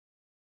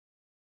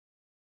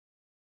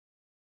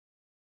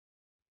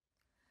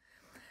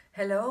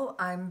Hello,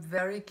 I'm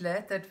very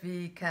glad that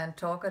we can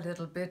talk a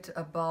little bit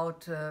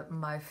about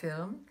my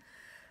film.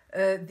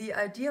 The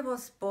idea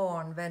was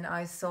born when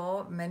I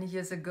saw many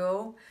years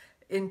ago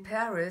in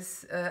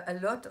Paris a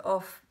lot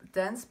of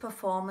dance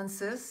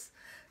performances,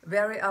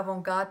 very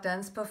avant-garde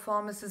dance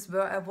performances,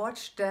 where I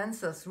watched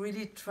dancers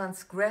really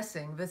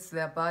transgressing with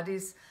their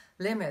bodies'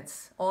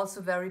 limits,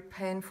 also very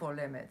painful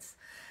limits.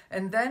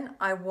 And then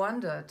I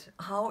wondered,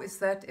 how is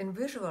that in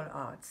visual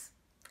arts?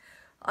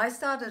 I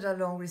started a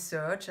long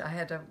research. I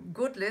had a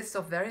good list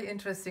of very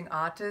interesting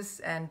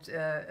artists, and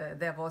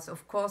there was,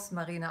 of course,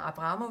 Marina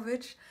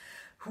Abramovic,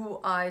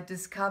 who I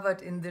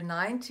discovered in the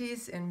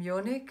 90s in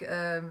Munich,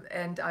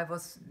 and I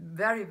was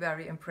very,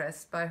 very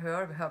impressed by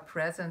her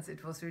presence.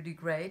 It was really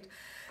great.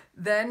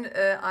 Then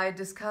I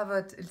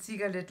discovered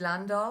Sigalit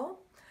Landau,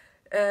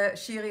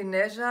 Shirin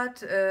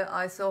Nejad.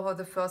 I saw her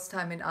the first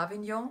time in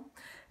Avignon,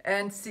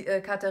 and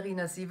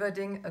Katharina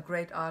Sieverding, a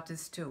great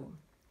artist too.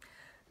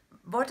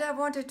 What I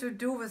wanted to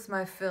do with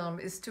my film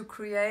is to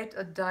create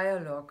a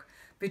dialogue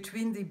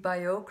between the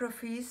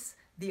biographies,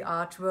 the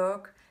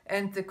artwork,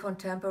 and the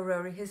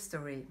contemporary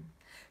history.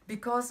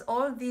 Because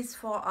all these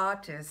four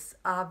artists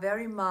are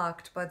very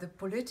marked by the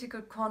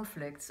political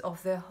conflicts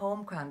of their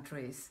home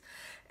countries,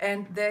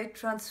 and they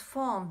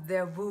transform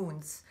their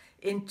wounds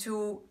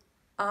into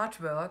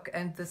artwork,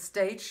 and the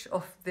stage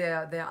of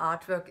their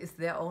artwork is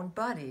their own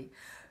body,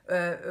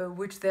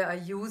 which they are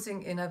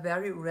using in a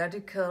very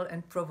radical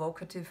and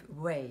provocative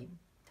way.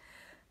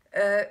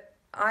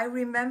 I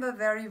remember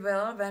very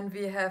well when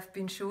we have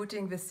been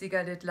shooting with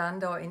Sigalit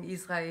Landau in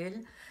Israel,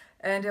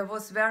 and I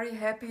was very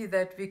happy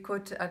that we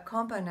could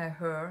accompany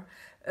her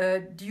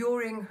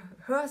during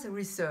her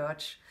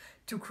research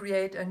to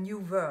create a new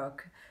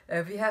work.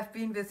 We have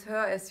been with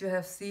her, as you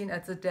have seen,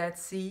 at the Dead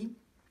Sea,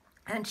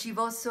 and she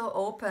was so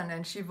open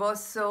and she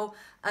was so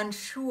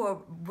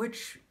unsure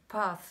which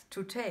path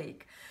to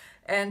take.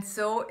 And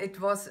so it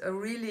was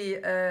really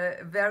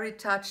very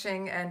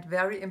touching and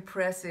very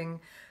impressive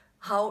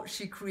how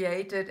she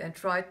created and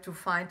tried to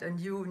find a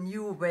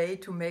new way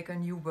to make a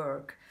new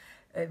work,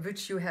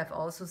 which you have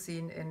also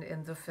seen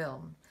in the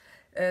film.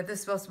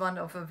 This was one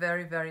of a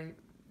very, very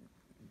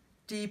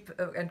deep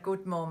and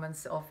good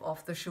moments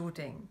of the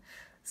shooting.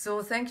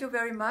 So thank you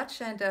very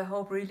much, and I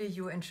hope really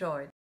you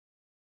enjoyed.